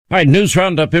All right, news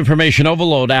roundup, information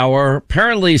overload hour.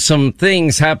 Apparently some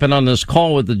things happened on this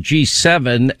call with the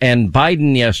G7 and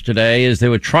Biden yesterday as they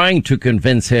were trying to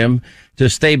convince him to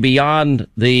stay beyond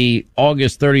the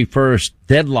August 31st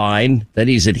deadline that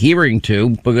he's adhering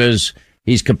to because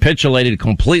he's capitulated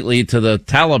completely to the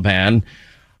Taliban,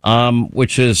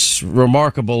 which is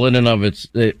remarkable in and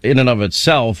of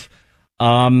itself.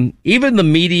 Even the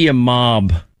media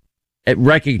mob, it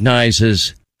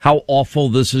recognizes how awful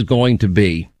this is going to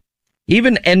be.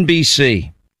 Even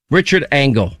NBC, Richard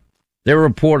Engel, their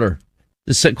reporter,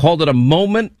 called it a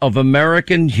moment of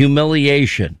American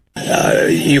humiliation.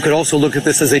 You could also look at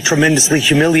this as a tremendously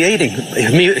humiliating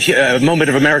moment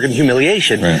of American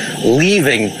humiliation,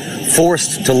 right.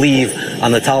 Forced to leave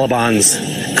on the Taliban's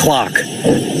clock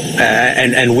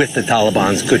and with the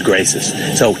Taliban's good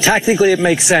graces. So tactically it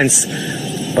makes sense,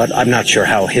 but I'm not sure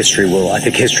how history will. I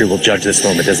think history will judge this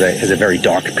moment as a very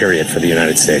dark period for the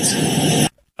United States.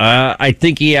 I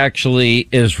think he actually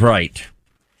is right.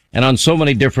 And on so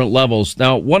many different levels.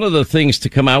 Now, one of the things to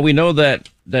come out, we know that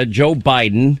Joe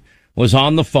Biden was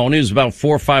on the phone. He was about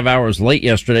 4 or 5 hours late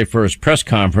yesterday for his press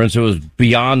conference. It was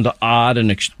beyond odd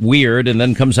and weird. And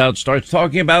then comes out, starts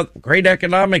talking about great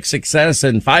economic success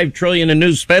and $5 trillion in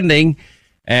new spending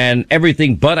and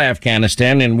everything but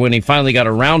Afghanistan. And when he finally got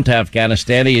around to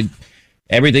Afghanistan,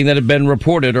 everything that had been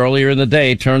reported earlier in the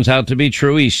day turns out to be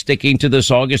true. He's sticking to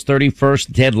this August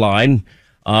 31st deadline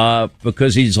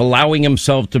because he's allowing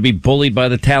himself to be bullied by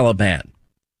the Taliban.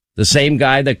 The same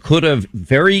guy that could have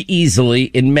very easily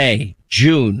in May,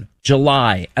 June,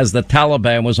 July, as the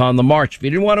Taliban was on the march. If he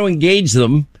didn't want to engage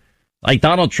them, like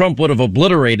Donald Trump would have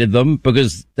obliterated them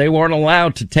because they weren't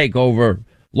allowed to take over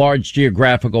large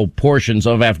geographical portions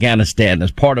of Afghanistan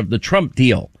as part of the Trump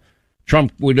deal.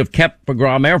 Trump would have kept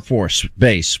Bagram Air Force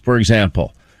Base, for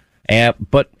example.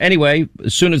 But anyway,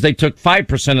 as soon as they took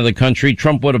 5% of the country,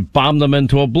 Trump would have bombed them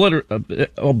into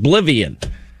oblivion.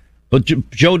 But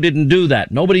Joe didn't do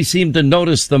that. Nobody seemed to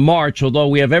notice the march, although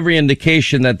we have every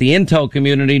indication that the intel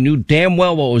community knew damn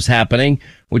well what was happening,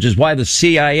 which is why the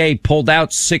CIA pulled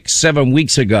out 6-7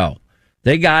 weeks ago.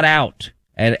 They got out.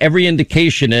 And every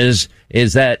indication is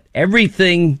that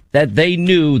everything that they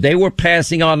knew, they were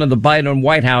passing on to the Biden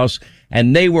White House,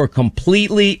 and they were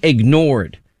completely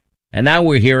ignored. And now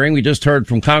we just heard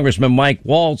from Congressman Mike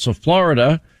Waltz of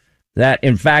Florida that,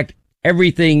 in fact,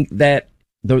 everything that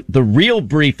the real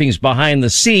briefings behind the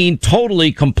scene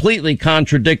totally, completely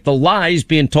contradict the lies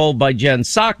being told by Jen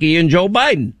Psaki and Joe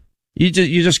Biden. You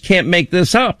just can't make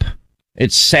this up.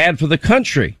 It's sad for the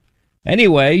country.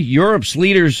 Anyway, Europe's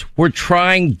leaders were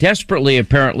trying desperately,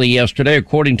 apparently yesterday,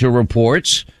 according to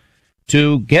reports,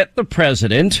 to get the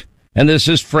president, and this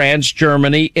is France,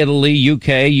 Germany, Italy,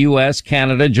 UK, US,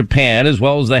 Canada, Japan, as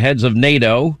well as the heads of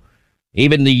NATO,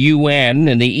 even the UN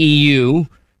and the EU,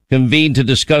 convened to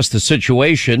discuss the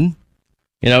situation.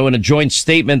 In a joint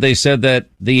statement, they said that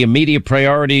the immediate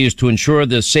priority is to ensure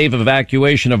the safe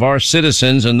evacuation of our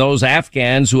citizens and those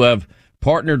Afghans who have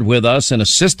partnered with us and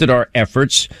assisted our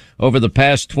efforts over the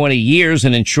past 20 years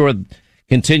and ensured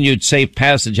continued safe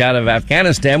passage out of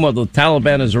Afghanistan. Well, the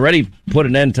Taliban has already put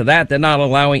an end to that. They're not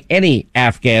allowing any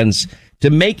Afghans to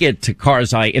make it to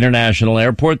Karzai International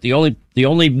Airport, the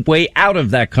only way out of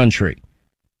that country.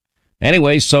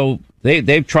 Anyway, so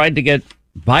they've tried to get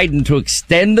Biden to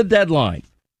extend the deadline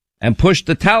and push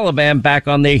the Taliban back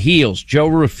on their heels. Joe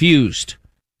refused.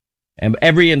 And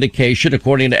every indication,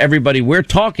 according to everybody we're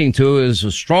talking to, is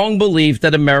a strong belief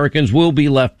that Americans will be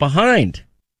left behind,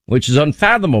 which is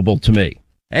unfathomable to me.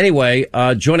 Anyway,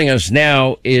 joining us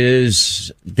now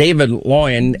is David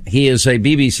Loyan. He is a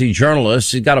BBC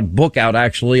journalist. He's got a book out,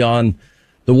 actually, on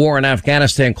the war in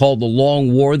Afghanistan called The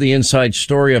Long War, The Inside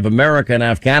Story of America in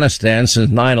Afghanistan since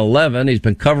 9/11. He's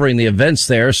been covering the events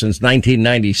there since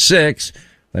 1996,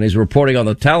 and he's reporting on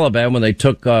the Taliban when they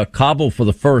took Kabul for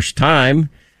the first time.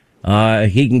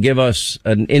 He can give us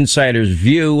an insider's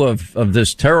view of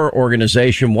this terror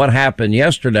organization, what happened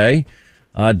yesterday.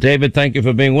 David, thank you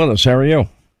for being with us. How are you?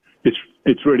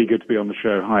 It's really good to be on the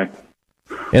show. Hi.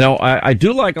 I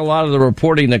do like a lot of the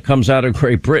reporting that comes out of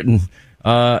Great Britain.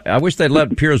 I wish they'd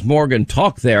let Piers Morgan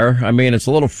talk there. I mean, it's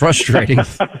a little frustrating.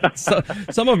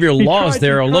 Some of your laws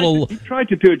there are a little. He tried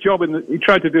to do a job in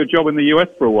the US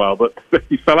for a while, but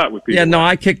he fell out with people. Yeah, no,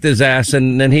 I kicked his ass,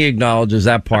 and then he acknowledges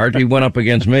that part. He went up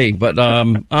against me, but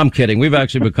I'm kidding. We've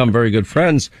actually become very good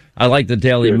friends. I like the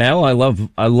Daily Mail. I love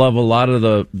a lot of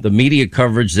the media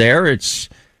coverage there. It's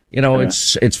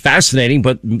it's fascinating,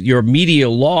 but your media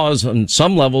laws on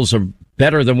some levels are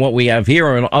better than what we have here.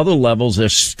 On other levels, they're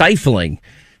stifling.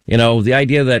 The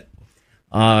idea that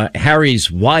Harry's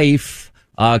wife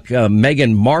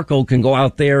Meghan Markle can go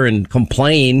out there and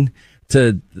complain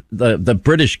to the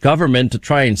British government to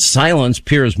try and silence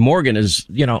Piers Morgan is,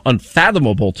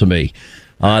 unfathomable to me.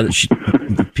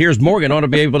 Piers Morgan ought to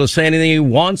be able to say anything he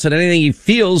wants and anything he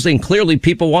feels, and clearly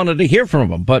people wanted to hear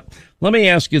from him. But let me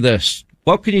ask you this.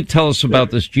 What can you tell us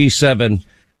about this G7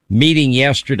 meeting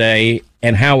yesterday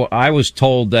and how I was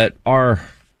told that our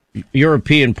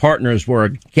European partners were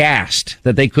aghast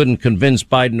that they couldn't convince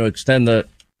Biden to extend the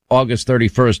August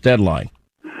 31st deadline?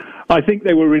 I think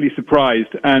they were really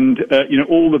surprised. And,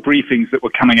 all the briefings that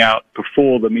were coming out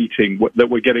before the meeting that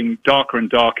were getting darker and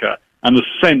darker, and the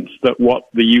sense that what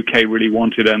the UK really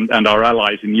wanted and our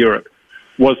allies in Europe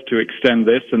was to extend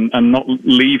this and not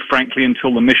leave, frankly,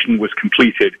 until the mission was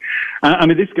completed.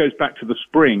 This goes back to the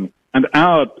spring. And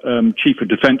our Chief of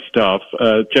Defense Staff,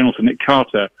 General Sir Nick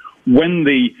Carter, when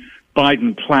the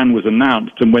Biden plan was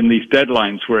announced and when these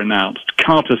deadlines were announced,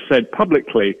 Carter said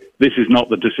publicly, this is not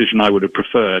the decision I would have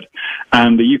preferred.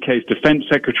 And the UK's Defense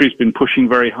Secretary has been pushing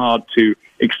very hard to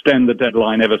extend the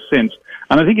deadline ever since.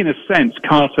 And I think in a sense,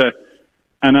 Carter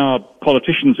and our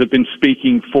politicians have been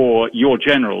speaking for your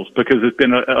generals, because there's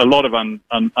been a lot of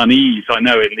unease, I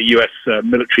know, in the US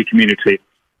military community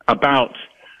about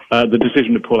the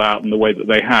decision to pull out and the way that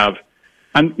they have.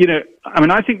 And,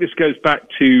 I think this goes back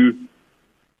to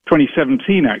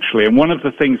 2017, actually. And one of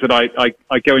the things that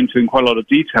I go into in quite a lot of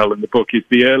detail in the book is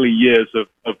the early years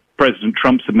of President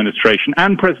Trump's administration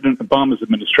and President Obama's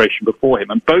administration before him.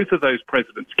 And both of those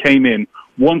presidents came in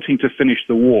wanting to finish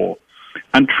the war.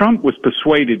 And Trump was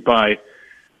persuaded by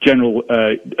General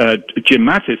Jim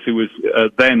Mattis, who was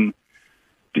then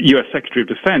the U.S. Secretary of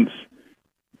Defense,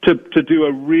 to do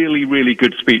a really, really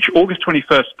good speech. August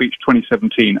 21st speech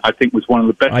 2017, I think, was one of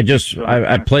the best.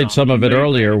 I played some of it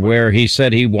earlier where he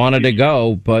said he wanted to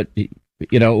go, but,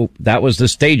 that was the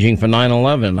staging for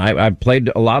 9/11. I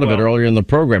played a lot of it earlier in the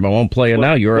program. I won't play it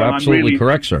now. You're absolutely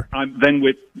correct, sir. Then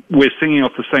we're singing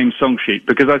off the same song sheet,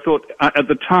 because I thought, at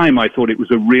the time, I thought it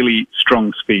was a really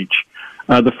strong speech.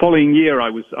 The following year, I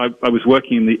was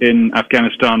working in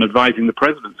Afghanistan, advising the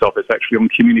president's office, actually, on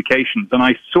communications, and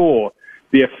I saw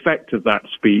the effect of that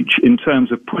speech in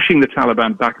terms of pushing the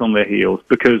Taliban back on their heels,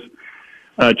 because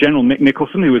General Mick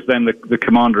Nicholson, who was then the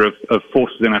commander of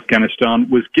forces in Afghanistan,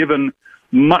 was given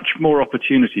much more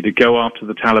opportunity to go after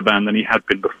the Taliban than he had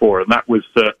been before. And that was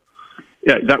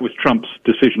Trump's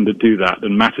decision to do that,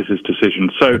 and Mattis's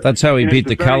decision. So but that's how he beat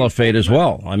the caliphate as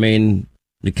well.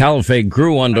 The caliphate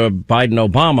grew under Biden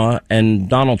Obama, and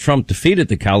Donald Trump defeated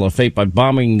the caliphate by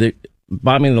bombing the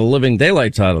living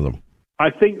daylights out of them. I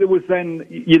think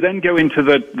you then go into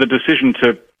the decision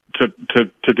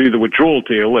to do the withdrawal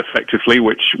deal effectively,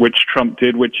 which Trump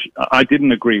did, which I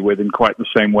didn't agree with in quite the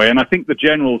same way. And I think the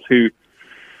generals who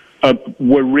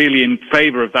were really in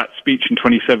favor of that speech in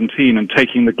 2017 and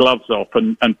taking the gloves off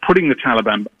and putting the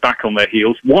Taliban back on their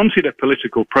heels wanted a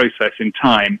political process in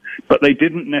time, but they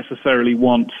didn't necessarily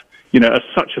want,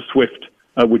 such a swift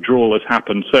withdrawal as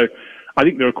happened. So I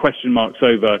think there are question marks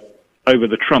over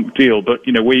the Trump deal, but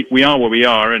we are where we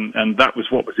are, and that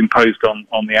was what was imposed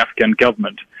on the Afghan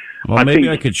government. Well,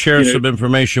 I could share some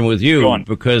information with you,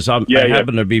 because I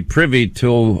happen to be privy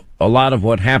to a lot of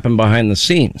what happened behind the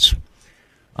scenes.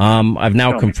 I've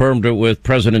now confirmed it with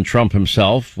President Trump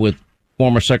himself, with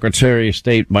former Secretary of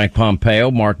State Mike Pompeo,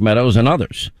 Mark Meadows, and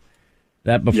others,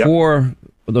 that before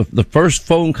the first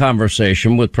phone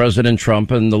conversation with President Trump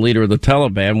and the leader of the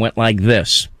Taliban went like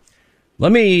this.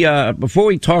 Let me, before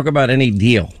we talk about any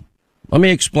deal, let me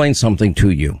explain something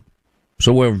to you.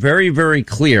 So we're very, very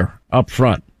clear up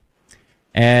front,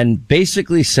 and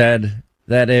basically said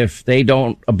that if they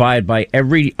don't abide by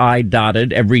every I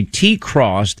dotted, every T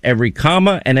crossed, every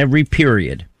comma, and every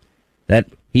period, that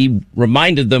he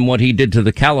reminded them what he did to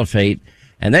the caliphate.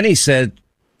 And then he said,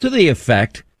 to the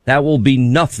effect, that will be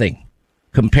nothing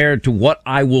compared to what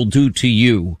I will do to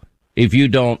you if you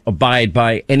don't abide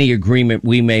by any agreement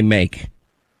we may make.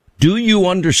 Do you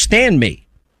understand me?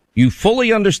 You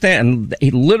fully understand.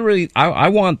 He literally, I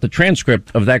want the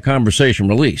transcript of that conversation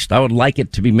released. I would like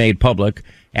it to be made public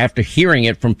after hearing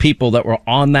it from people that were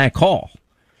on that call.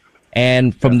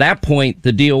 And from that point,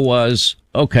 the deal was,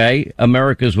 okay,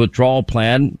 America's withdrawal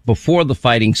plan before the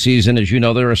fighting season, as you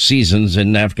know, there are seasons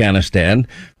in Afghanistan,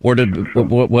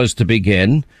 was to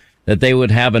begin, that they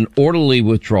would have an orderly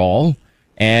withdrawal.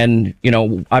 And,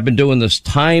 I've been doing this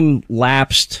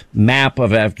time-lapsed map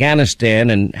of Afghanistan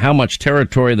and how much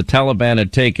territory the Taliban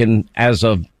had taken as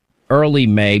of early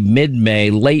May,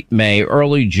 mid-May, late May,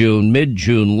 early June,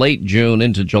 mid-June, late June,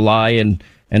 into July,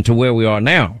 and to where we are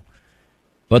now.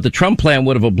 But the Trump plan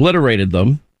would have obliterated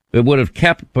them. It would have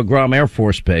kept Bagram Air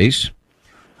Force Base.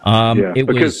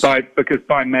 Because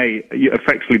by May,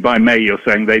 effectively by May, you're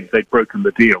saying they'd broken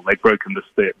the deal. They'd broken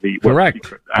the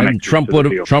correct. And Trump would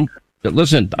have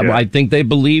Listen, I think they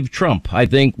believed Trump. I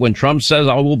think when Trump says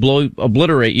I will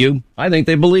obliterate you, I think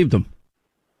they believed him.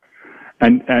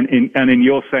 And in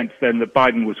your sense, then, that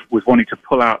Biden was wanting to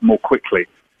pull out more quickly.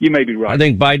 You may be right. I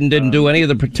think Biden didn't do any of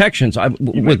the protections.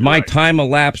 With my time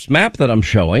elapsed map that I'm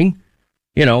showing,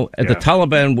 the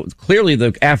Taliban, clearly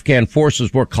the Afghan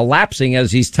forces were collapsing,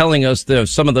 as he's telling us they're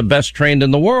some of the best trained in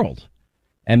the world.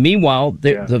 And meanwhile,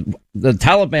 the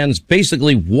Taliban's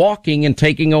basically walking and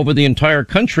taking over the entire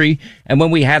country. And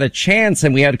when we had a chance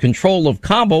and we had control of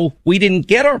Kabul, we didn't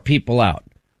get our people out.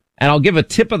 And I'll give a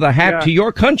tip of the hat to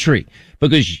your country,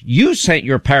 because you sent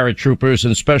your paratroopers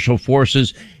and special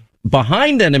forces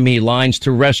behind enemy lines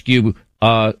to rescue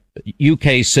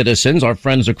UK citizens, our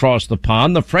friends across the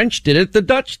pond. The French did it, the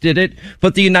Dutch did it,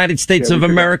 but the United States of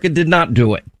America did not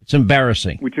do it. It's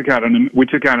embarrassing. We took out an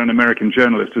American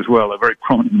journalist as well, a very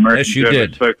prominent American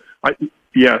journalist. Did.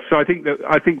 So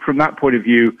I think from that point of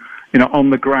view, on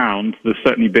the ground, there's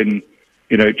certainly been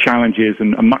challenges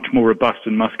and a much more robust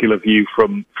and muscular view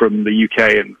from the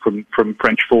UK and from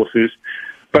French forces.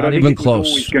 But I think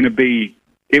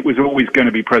it was always going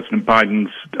to be President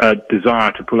Biden's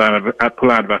desire to pull out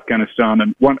of Afghanistan.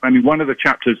 And one of the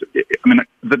chapters,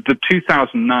 the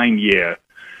 2009 year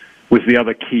was the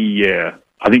other key year.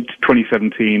 I think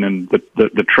 2017 and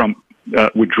the Trump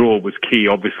withdrawal was key,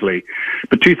 obviously.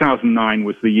 But 2009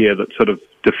 was the year that sort of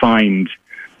defined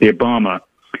the Obama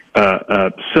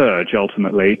surge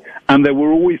ultimately, and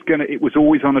it was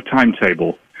always on a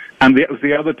timetable. And that was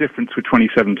the other difference with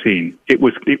 2017. It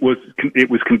was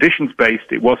conditions based.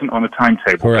 It wasn't on a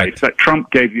timetable based. That Trump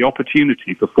gave the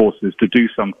opportunity for forces to do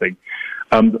something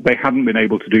that they hadn't been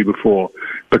able to do before.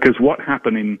 Because what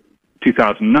happened in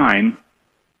 2009,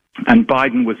 and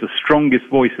Biden was the strongest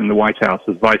voice in the White House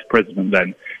as vice president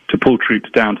then to pull troops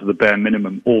down to the bare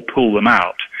minimum or pull them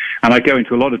out. And I go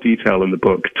into a lot of detail in the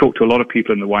book, talk to a lot of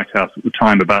people in the White House at the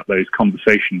time about those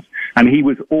conversations. And he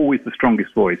was always the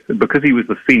strongest voice. And because he was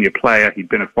the senior player, he'd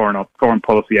been a foreign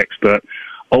policy expert,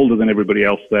 older than everybody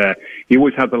else there. He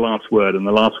always had the last word, and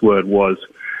the last word was,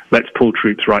 let's pull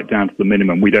troops right down to the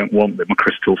minimum. We don't want them a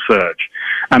crystal surge.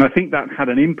 And I think that had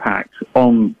an impact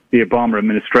on the Obama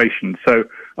administration. So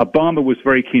Obama was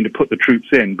very keen to put the troops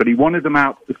in, but he wanted them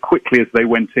out as quickly as they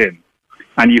went in.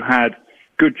 And you had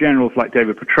good generals like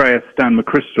David Petraeus, Stan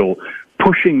McChrystal,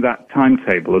 pushing that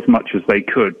timetable as much as they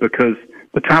could, because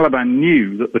the Taliban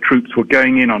knew that the troops were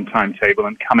going in on timetable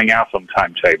and coming out on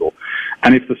timetable.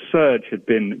 And if the surge had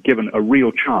been given a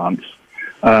real chance,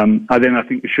 then I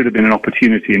think there should have been an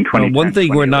opportunity in 2010. One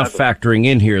thing we're not factoring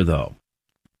in here, though,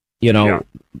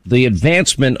 the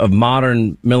advancement of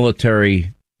modern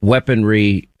military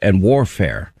weaponry and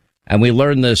warfare, and we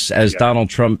learned this as Donald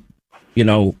Trump,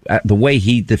 the way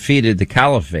he defeated the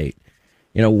caliphate.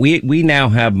 We now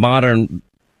have modern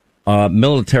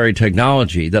military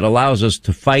technology that allows us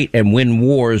to fight and win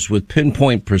wars with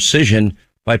pinpoint precision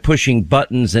by pushing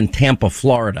buttons in Tampa,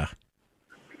 Florida.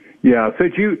 Yeah. So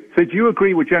do you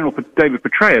agree with General David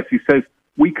Petraeus, who says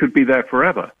we could be there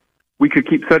forever? We could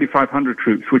keep 3,500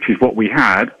 troops, which is what we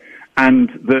had, and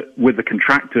with the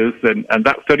contractors, and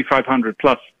that's 3,500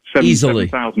 plus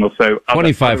 7,000 or so.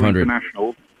 2,500.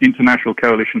 International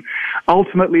coalition.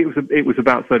 Ultimately, it was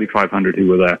about 3,500 who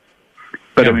were there.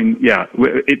 But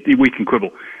we can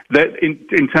quibble.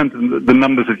 In terms of the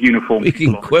numbers of uniforms, we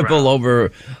can quibble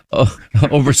over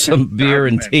some beer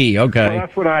and tea. Okay, well,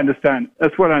 that's what I understand.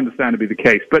 That's what I understand to be the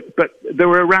case. But there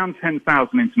were around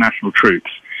 10,000 international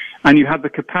troops, and you had the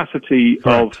capacity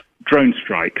of drone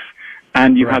strikes,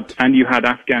 and you had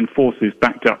Afghan forces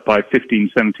backed up by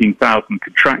 17,000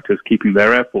 contractors keeping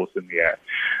their air force in the air.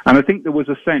 And I think there was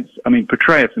a sense.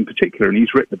 Petraeus in particular, and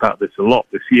he's written about this a lot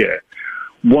this year,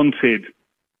 wanted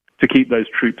to keep those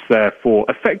troops there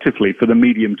effectively for the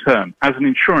medium term as an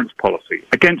insurance policy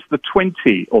against the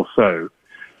 20 or so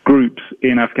groups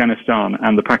in Afghanistan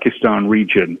and the Pakistan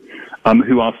region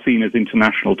who are seen as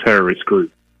international terrorist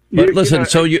groups. But listen,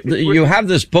 so you have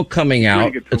this book coming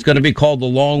out. It's going to be called The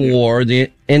Long War,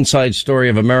 the inside story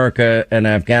of America and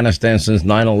Afghanistan since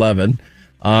 9/11.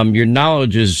 Your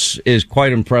knowledge is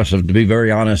quite impressive, to be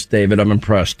very honest, David. I'm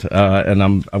impressed, and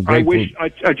I'm grateful.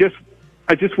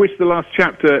 I just wish the last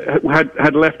chapter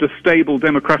had left a stable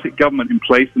democratic government in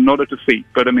place and not a defeat.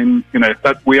 But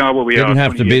that we are where we are. It didn't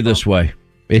have to be this way.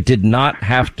 It did not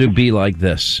have to be like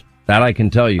this. That I can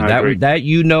tell you. That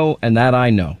you know, and that I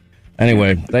know.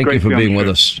 Anyway, thank you for being with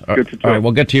us. All right,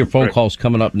 we'll get to your phone calls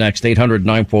coming up next.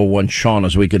 800-941-SEAN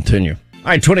as we continue. All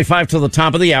right, 25 to the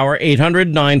top of the hour,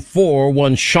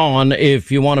 800-941-SEAN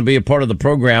if you want to be a part of the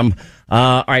program.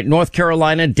 All right, North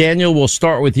Carolina. Daniel, we'll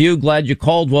start with you. Glad you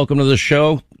called. Welcome to the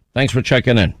show. Thanks for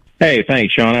checking in. Hey,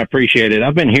 thanks, Sean. I appreciate it.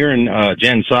 I've been hearing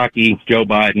Jen Psaki, Joe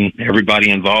Biden, everybody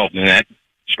involved in that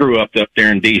screw-up up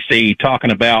there in D.C.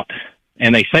 talking about,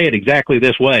 and they say it exactly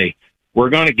this way, we're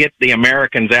going to get the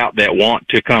Americans out that want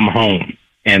to come home.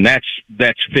 And that's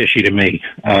fishy to me.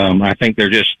 I think they're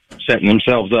just setting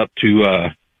themselves up to,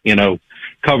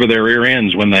 cover their rear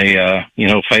ends when they,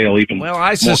 fail even. Well,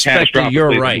 I suspect that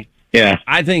you're right. Yeah.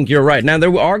 I think you're right. Now,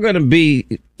 there are going to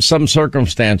be some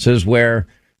circumstances where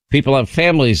people have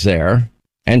families there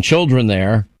and children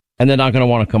there, and they're not going to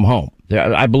want to come home.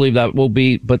 I believe that will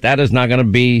be, but that is not going to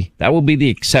be, that will be the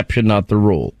exception, not the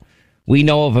rule. We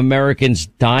know of Americans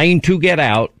dying to get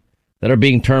out that are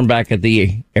being turned back at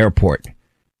the airport.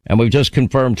 And we've just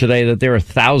confirmed today that there are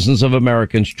thousands of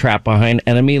Americans trapped behind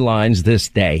enemy lines this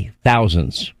day.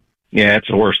 Thousands. Yeah, it's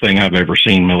the worst thing I've ever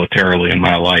seen militarily in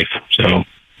my life. So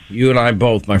you and I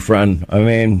both, my friend. I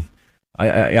mean,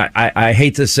 I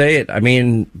hate to say it. I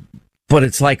mean, but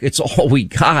it's like it's all we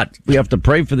got. We have to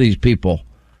pray for these people.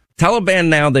 Taliban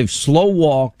now, they've slow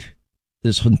walked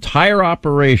this entire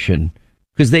operation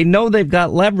because they know they've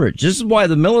got leverage. This is why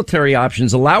the military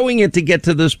options allowing it to get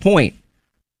to this point.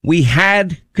 We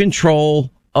had control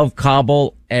of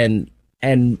Kabul and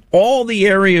all the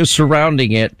areas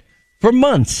surrounding it for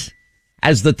months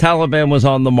as the Taliban was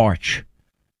on the march.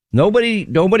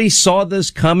 Nobody saw this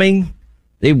coming.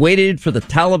 They waited for the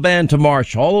Taliban to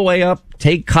march all the way up,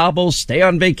 take Kabul, stay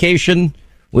on vacation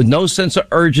with no sense of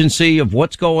urgency of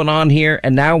what's going on here.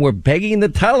 And now we're begging the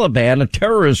Taliban, a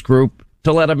terrorist group,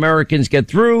 to let Americans get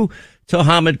through to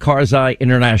Hamid Karzai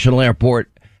International Airport.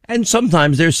 And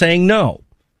sometimes they're saying no.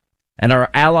 And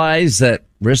our allies that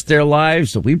risk their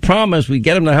lives, we promised we'd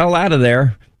get them the hell out of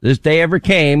there. This day ever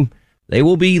came, they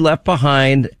will be left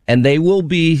behind and they will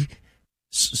be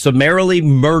summarily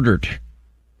murdered.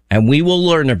 And we will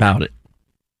learn about it.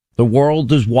 The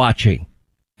world is watching.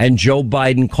 And Joe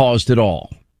Biden caused it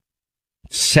all.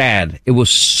 Sad. It was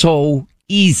so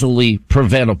easily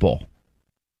preventable.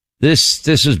 This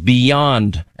is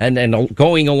beyond and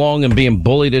going along and being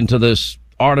bullied into this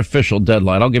artificial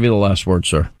deadline. I'll give you the last word,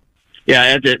 sir.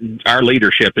 Yeah, our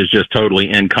leadership is just totally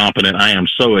incompetent. I am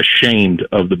so ashamed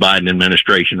of the Biden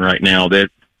administration right now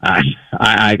that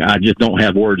I just don't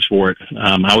have words for it.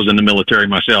 I was in the military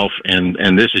myself, and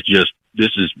this is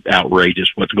outrageous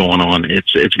what's going on.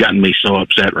 It's gotten me so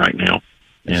upset right now.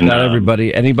 It's got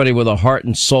anybody with a heart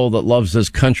and soul that loves this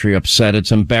country upset.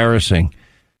 It's embarrassing.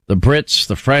 The Brits,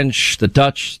 the French, the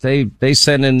Dutch, they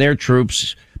send in their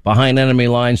troops behind enemy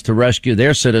lines to rescue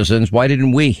their citizens. Why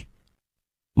didn't we?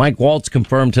 Mike Waltz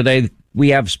confirmed today we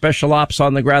have special ops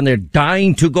on the ground. They're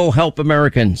dying to go help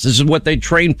Americans. This is what they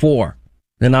train for.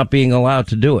 They're not being allowed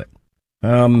to do it.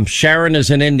 Sharon is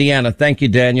in Indiana. Thank you,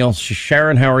 Daniel.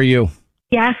 Sharon, how are you?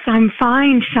 Yes, I'm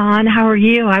fine, Sean. How are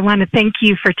you? I want to thank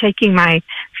you for taking my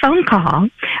phone call.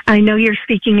 I know you're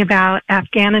speaking about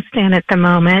Afghanistan at the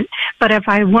moment, but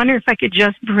I wonder if I could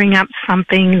just bring up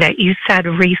something that you said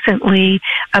recently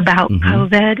about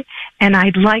COVID. And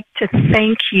I'd like to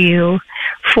thank you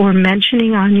for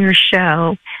mentioning on your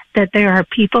show that there are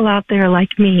people out there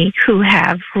like me who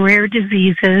have rare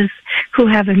diseases, who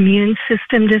have immune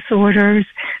system disorders,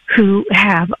 who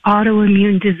have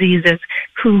autoimmune diseases,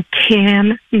 who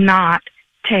cannot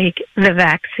take the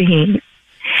vaccine.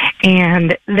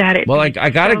 And that it... Well, I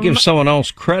got to give someone else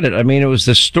credit. I mean, it was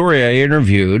the story I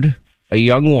interviewed, a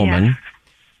young woman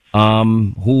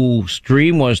whose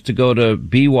dream was to go to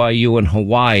BYU in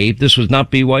Hawaii. This was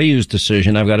not BYU's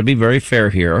decision. I've got to be very fair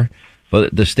here.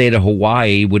 But the state of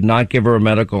Hawaii would not give her a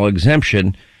medical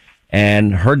exemption.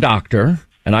 And her doctor,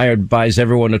 and I advise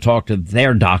everyone to talk to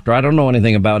their doctor. I don't know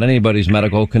anything about anybody's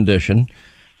medical condition.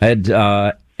 Had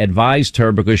advised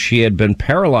her because she had been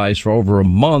paralyzed for over a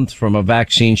month from a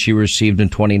vaccine she received in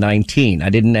 2019. I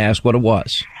didn't ask what it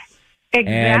was.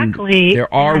 Exactly. And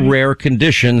there are rare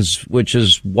conditions, which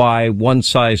is why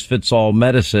one-size-fits-all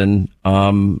medicine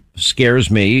scares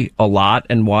me a lot,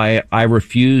 and why I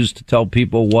refuse to tell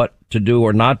people what to do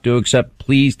or not do, except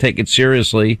please take it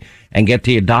seriously and get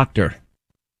to your doctor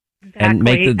and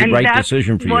make the right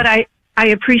decision for you. I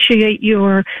appreciate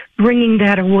your bringing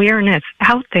that awareness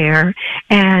out there,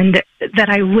 and that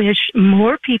I wish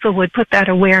more people would put that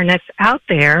awareness out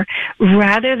there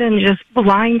rather than just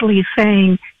blindly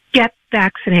saying, get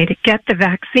vaccinated, get the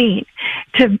vaccine.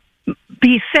 To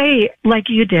say, like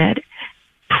you did,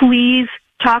 please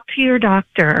talk to your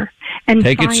doctor and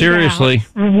take it seriously.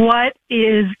 What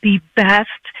is the best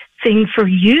thing for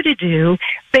you to do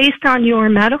based on your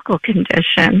medical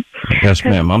condition. Yes,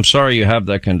 ma'am. I'm sorry you have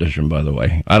that condition, by the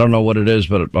way. I don't know what it is,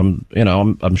 but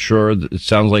I'm sure that it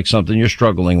sounds like something you're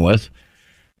struggling with.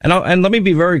 And let me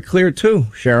be very clear too,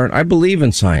 Sharon. I believe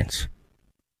in science.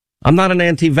 I'm not an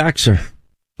anti-vaxxer.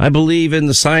 I believe in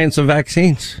the science of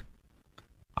vaccines.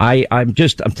 I'm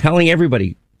telling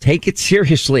everybody, take it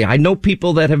seriously. I know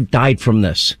people that have died from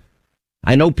this.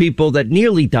 I know people that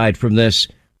nearly died from this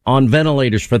on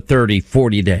ventilators for 30,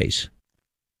 40 days.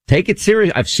 Take it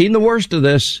serious. I've seen the worst of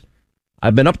this.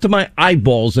 I've been up to my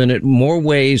eyeballs in it in more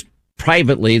ways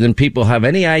privately than people have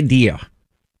any idea.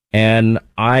 And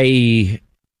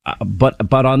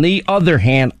but on the other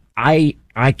hand, I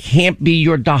can't be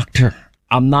your doctor.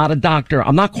 I'm not a doctor.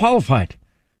 I'm not qualified.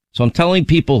 So I'm telling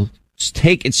people,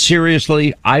 take it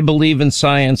seriously. I believe in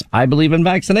science. I believe in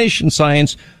vaccination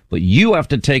science, but you have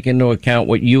to take into account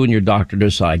what you and your doctor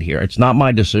decide here. It's not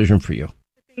my decision for you.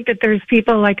 I think that there's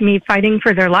people like me fighting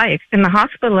for their life in the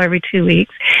hospital every 2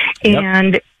 weeks. Yep.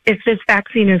 And if this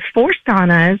vaccine is forced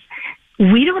on us,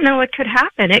 we don't know what could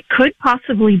happen. It could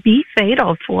possibly be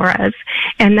fatal for us.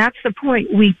 And that's the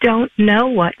point. We don't know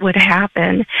what would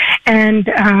happen. And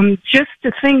just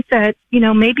to think that,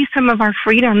 maybe some of our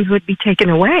freedoms would be taken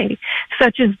away,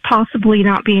 such as possibly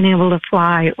not being able to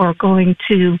fly or going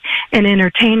to an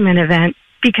entertainment event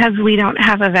because we don't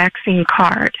have a vaccine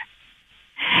card.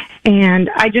 And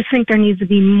I just think there needs to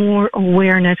be more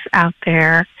awareness out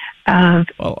there of...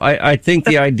 Well, I think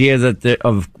the idea that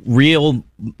of real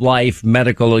life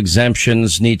medical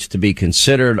exemptions needs to be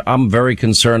considered. I'm very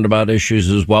concerned about issues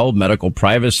as well. Medical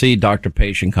privacy,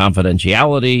 doctor-patient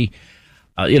confidentiality.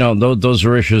 Those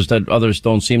are issues that others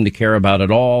don't seem to care about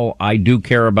at all. I do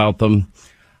care about them.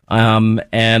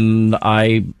 And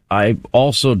I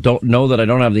also don't know that I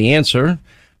don't have the answer.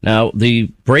 Now, the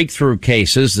breakthrough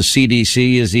cases, the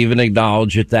CDC has even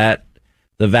acknowledged that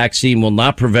the vaccine will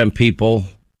not prevent people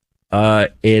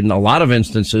in a lot of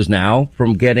instances now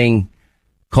from getting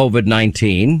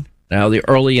COVID-19. Now, the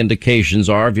early indications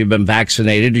are if you've been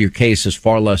vaccinated, your case is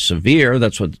far less severe.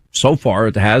 That's what so far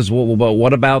it has. Well, but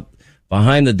what about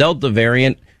behind the Delta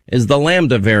variant is the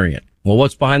Lambda variant? Well,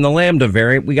 what's behind the Lambda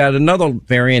variant? We got another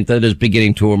variant that is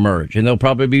beginning to emerge, and there'll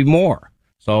probably be more.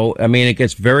 So, I mean, it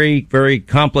gets very, very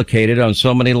complicated on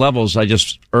so many levels. I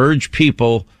just urge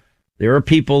people. There are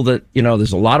people that,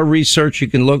 there's a lot of research you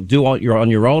can do on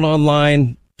your own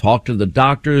online. Talk to the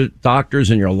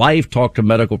doctors in your life. Talk to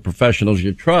medical professionals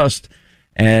you trust,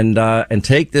 and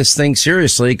take this thing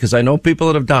seriously, because I know people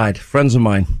that have died. Friends of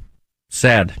mine.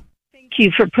 Sad. Thank you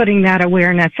for putting that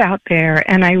awareness out there.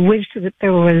 And I wish that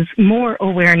there was more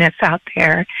awareness out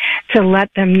there to let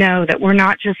them know that we're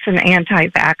not just an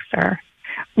anti-vaxxer.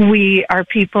 We are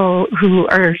people who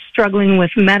are struggling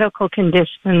with medical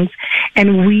conditions,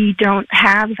 and we don't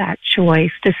have that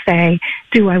choice to say,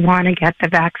 do I want to get the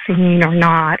vaccine or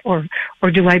not, or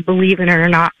do I believe in it or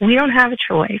not? We don't have a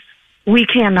choice. We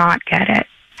cannot get it.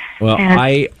 Well,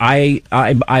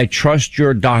 I trust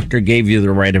your doctor gave you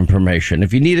the right information.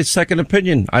 If you need a second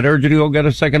opinion, I'd urge you to go get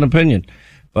a second opinion.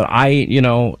 But I've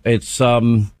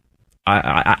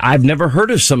never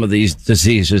heard of some of these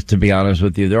diseases, to be honest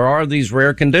with you. There are these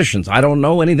rare conditions. I don't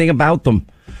know anything about them.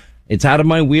 It's out of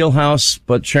my wheelhouse.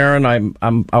 But Sharon, I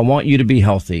want you to be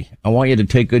healthy. I want you to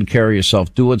take good care of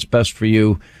yourself. Do what's best for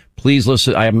you. Please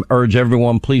listen. I urge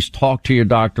everyone, please talk to your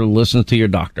doctor. Listen to your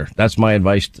doctor. That's my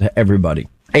advice to everybody.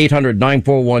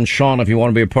 800-941-SEAN if you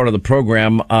want to be a part of the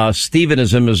program. Stephen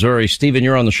is in Missouri. Stephen,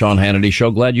 you're on the Sean Hannity Show.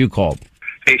 Glad you called.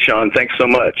 Hey, Sean, thanks so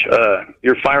much.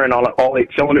 You're firing on all 8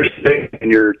 cylinders today,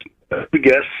 and your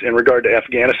guests in regard to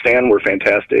Afghanistan were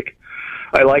fantastic.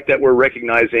 I like that we're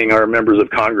recognizing our members of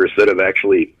Congress that have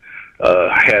actually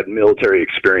had military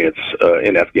experience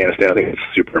in Afghanistan. I think it's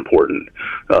super important.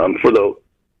 For the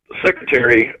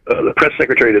secretary, the press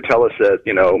secretary, to tell us that,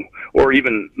 or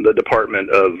even the Department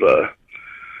of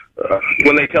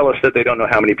when they tell us that they don't know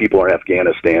how many people are in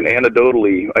Afghanistan,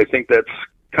 anecdotally, I think that's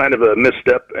kind of a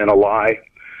misstep and a lie,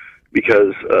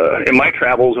 because in my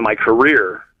travels in my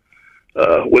career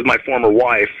with my former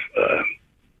wife,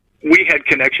 we had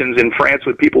connections in France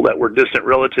with people that were distant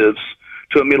relatives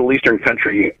to a Middle Eastern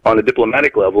country on a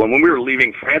diplomatic level. And when we were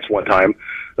leaving France one time,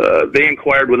 they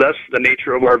inquired with us the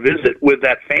nature of our visit with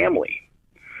that family,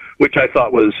 which I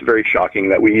thought was very shocking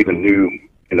that we even knew,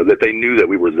 that they knew that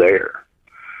we were there.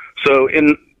 So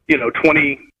in,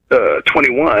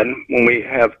 2021, when we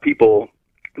have people,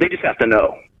 they just have to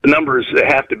know. The numbers, they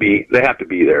have to be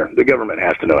there. The government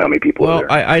has to know how many people are there.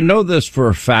 Well, I know this for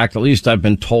a fact. At least I've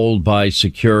been told by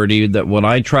security that when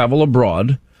I travel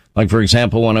abroad, like, for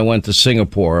example, when I went to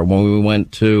Singapore, when we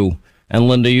went to and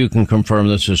Linda, you can confirm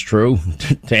this is true.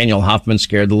 Daniel Hoffman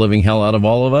scared the living hell out of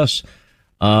all of us.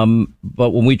 But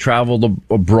when we traveled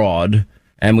abroad,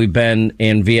 and we've been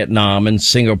in Vietnam and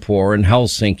Singapore and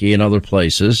Helsinki and other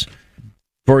places,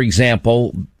 for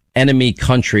example, enemy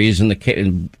countries,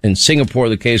 in Singapore,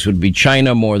 the case would be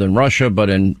China more than Russia, but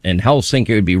in Helsinki,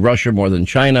 it would be Russia more than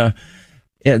China,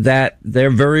 that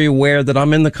they're very aware that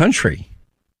I'm in the country.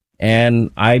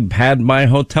 And I had my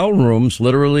hotel rooms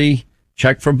literally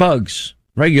checked for bugs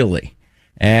regularly.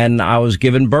 And I was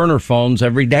given burner phones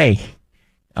every day,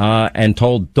 and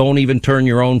told, don't even turn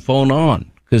your own phone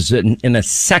on, because in a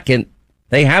second,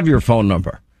 they have your phone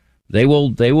number. They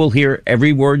will hear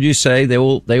every word you say. They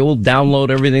will download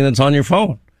everything that's on your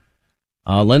phone.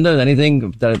 Linda,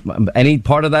 any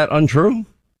part of that untrue?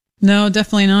 No,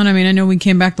 definitely not. I mean, I know we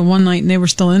came back the one night and they were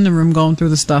still in the room going through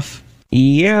the stuff.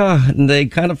 Yeah, and they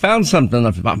kind of found something,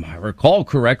 if I recall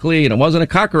correctly, and it wasn't a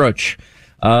cockroach.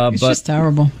 It's just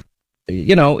terrible.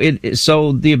 You know,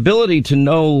 so the ability to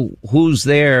know who's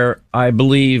there, I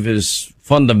believe, is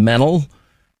fundamental.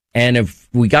 And if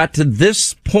we got to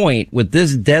this point with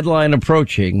this deadline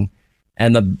approaching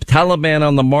and the Taliban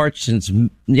on the march since,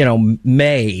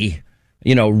 May,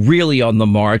 really on the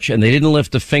march, and they didn't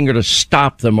lift a finger to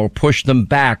stop them or push them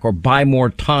back or buy more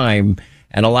time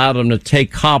and allow them to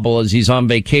take Kabul as he's on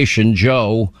vacation,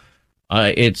 Joe,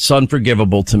 it's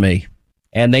unforgivable to me.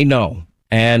 And they know.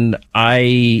 And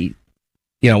it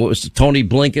was Tony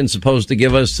Blinken supposed to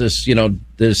give us this,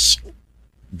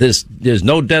 there's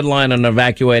no deadline on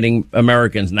evacuating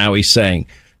Americans. Now he's saying,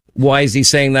 why is he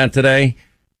saying that today?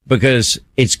 Because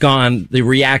it's gone. The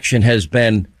reaction has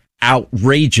been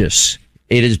outrageous.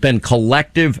 It has been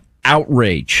collective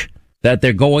outrage that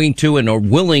they're going to and are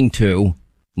willing to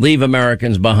leave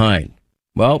Americans behind.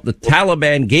 Well, the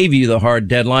Taliban gave you the hard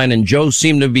deadline, and Joe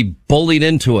seemed to be bullied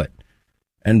into it.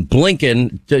 And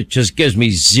Blinken just gives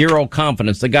me zero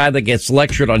confidence. The guy that gets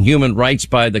lectured on human rights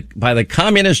by the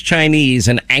communist Chinese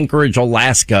in Anchorage,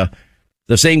 Alaska,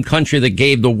 the same country that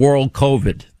gave the world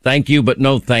COVID. Thank you, but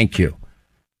no thank you.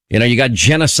 You got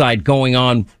genocide going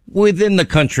on within the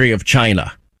country of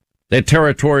China. Their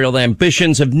territorial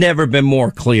ambitions have never been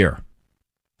more clear.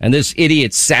 And this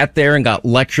idiot sat there and got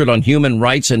lectured on human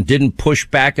rights and didn't push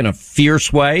back in a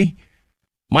fierce way.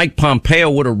 Mike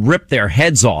Pompeo would have ripped their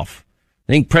heads off.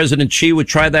 Think President Xi would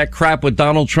try that crap with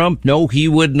Donald Trump? No, he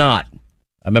would not.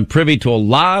 I've been privy to a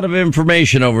lot of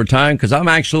information over time because I'm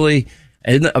actually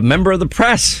a member of the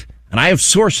press and I have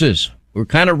sources. We're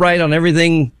kind of right on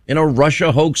everything,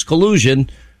 Russia hoax collusion.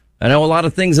 I know a lot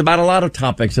of things about a lot of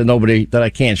topics that I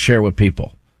can't share with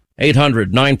people.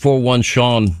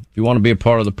 800-941-SEAN if you want to be a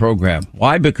part of the program.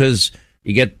 Why? Because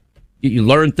you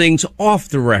learn things off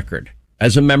the record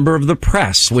as a member of the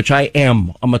press, which I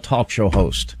am. I'm a talk show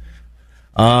host.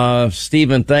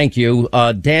 Stephen, thank you.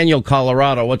 Daniel,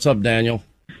 Colorado. What's up, Daniel?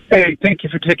 Hey, thank you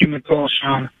for taking the call,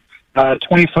 Sean.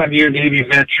 25-year Navy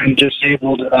veteran,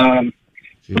 disabled.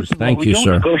 Thank you, sir. We don't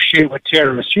negotiate with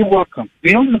terrorists. You're welcome.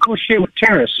 We don't negotiate with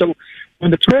terrorists. So when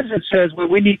the president says, well,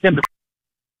 we need them to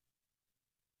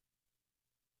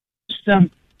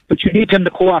but you need them to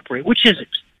cooperate, which is it?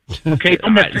 Okay,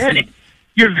 on the vetting.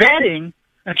 You're vetting.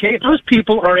 Okay, those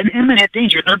people are in imminent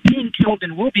danger. They're being killed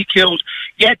and will be killed,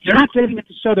 yet you're not vetting at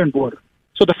the southern border.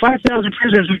 So the 5,000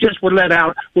 prisoners who just were let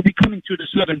out will be coming through the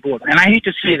southern border. And I hate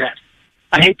to say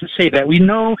that. We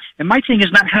know, and my thing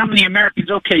is not how many Americans,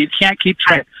 okay, you can't keep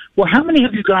track. Well, how many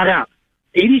have you got out?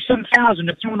 80-some-thousand.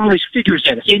 They're throwing all these figures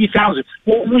at us. 80,000.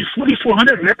 Well, only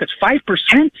 4,400 Americans.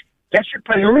 5%? That's your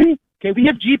priority? Okay, we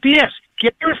have GPS.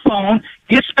 Get your phone,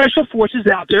 get special forces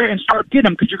out there, and start getting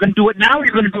them, because you're going to do it now or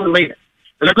you're going to do it later.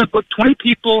 They're going to put 20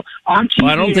 people on TV.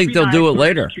 Well, I don't think they'll do it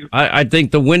later. I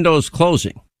think the window is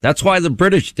closing. That's why the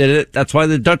British did it. That's why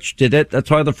the Dutch did it.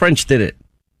 That's why the French did it.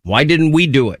 Why didn't we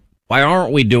do it? Why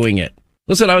aren't we doing it?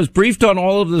 Listen, I was briefed on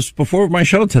all of this before my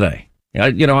show today.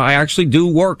 I actually do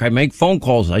work. I make phone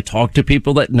calls. I talk to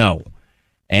people that know.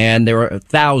 And there are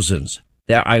thousands.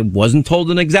 I wasn't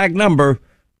told an exact number,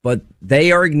 but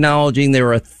they are acknowledging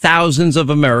there are thousands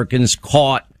of Americans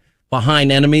caught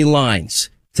behind enemy lines.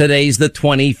 Today's the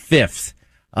 25th.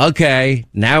 Okay,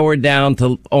 now we're down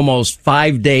to almost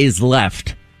 5 days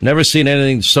left. Never seen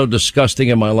anything so disgusting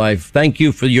in my life. Thank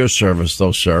you for your service,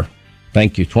 though, sir.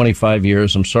 Thank you. 25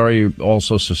 years. I'm sorry you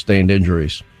also sustained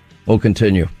injuries. We'll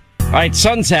continue. All right,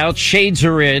 sun's out, shades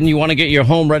are in. You want to get your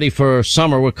home ready for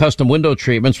summer with custom window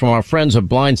treatments from our friends at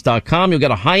Blinds.com. You'll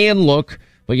get a high-end look,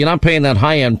 but you're not paying that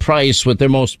high-end price with their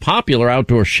most popular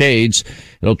outdoor shades.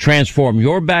 It'll transform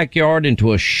your backyard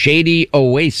into a shady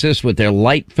oasis with their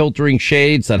light filtering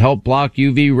shades that help block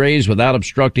UV rays without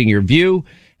obstructing your view.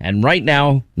 And right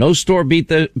now, no store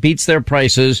beats their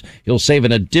prices. You'll save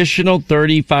an additional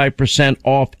 35%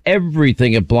 off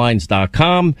everything at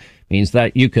Blinds.com. Means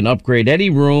that you can upgrade any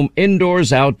room,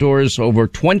 indoors, outdoors, over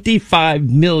 25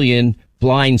 million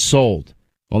blinds sold.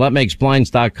 Well, that makes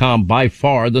Blinds.com by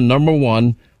far the number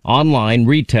one online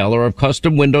retailer of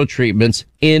custom window treatments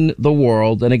in the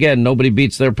world. And again, nobody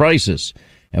beats their prices.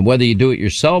 And whether you do it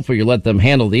yourself or you let them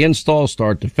handle the install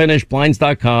start to finish,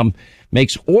 Blinds.com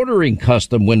makes ordering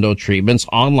custom window treatments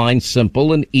online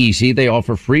simple and easy. They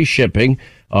offer free shipping,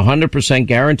 100%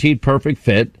 guaranteed perfect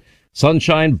fit,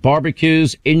 sunshine,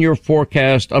 barbecues in your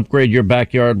forecast. Upgrade your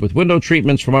backyard with window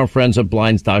treatments from our friends at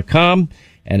Blinds.com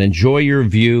and enjoy your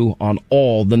view on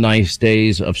all the nice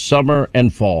days of summer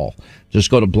and fall. Just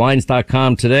go to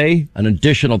Blinds.com today, an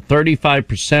additional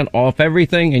 35% off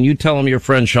everything, and you tell them your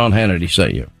friend Sean Hannity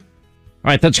sent you. All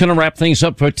right, that's going to wrap things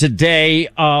up for today.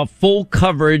 Full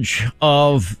coverage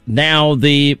of now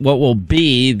what will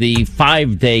be the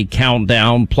 5-day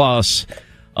countdown plus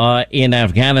in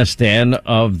Afghanistan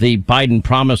of the Biden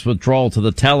promised withdrawal to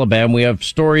the Taliban. We have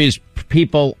stories,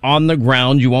 people on the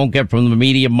ground you won't get from the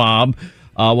media mob.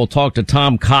 We'll talk to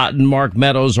Tom Cotton, Mark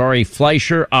Meadows, Ari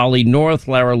Fleischer, Ollie North,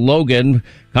 Lara Logan,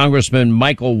 Congressman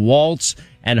Michael Waltz,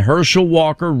 and Herschel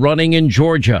Walker running in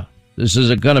Georgia. This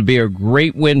is going to be a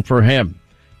great win for him.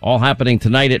 All happening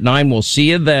tonight at 9. We'll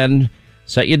see you then.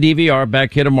 Set your DVR.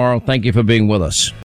 Back here tomorrow. Thank you for being with us.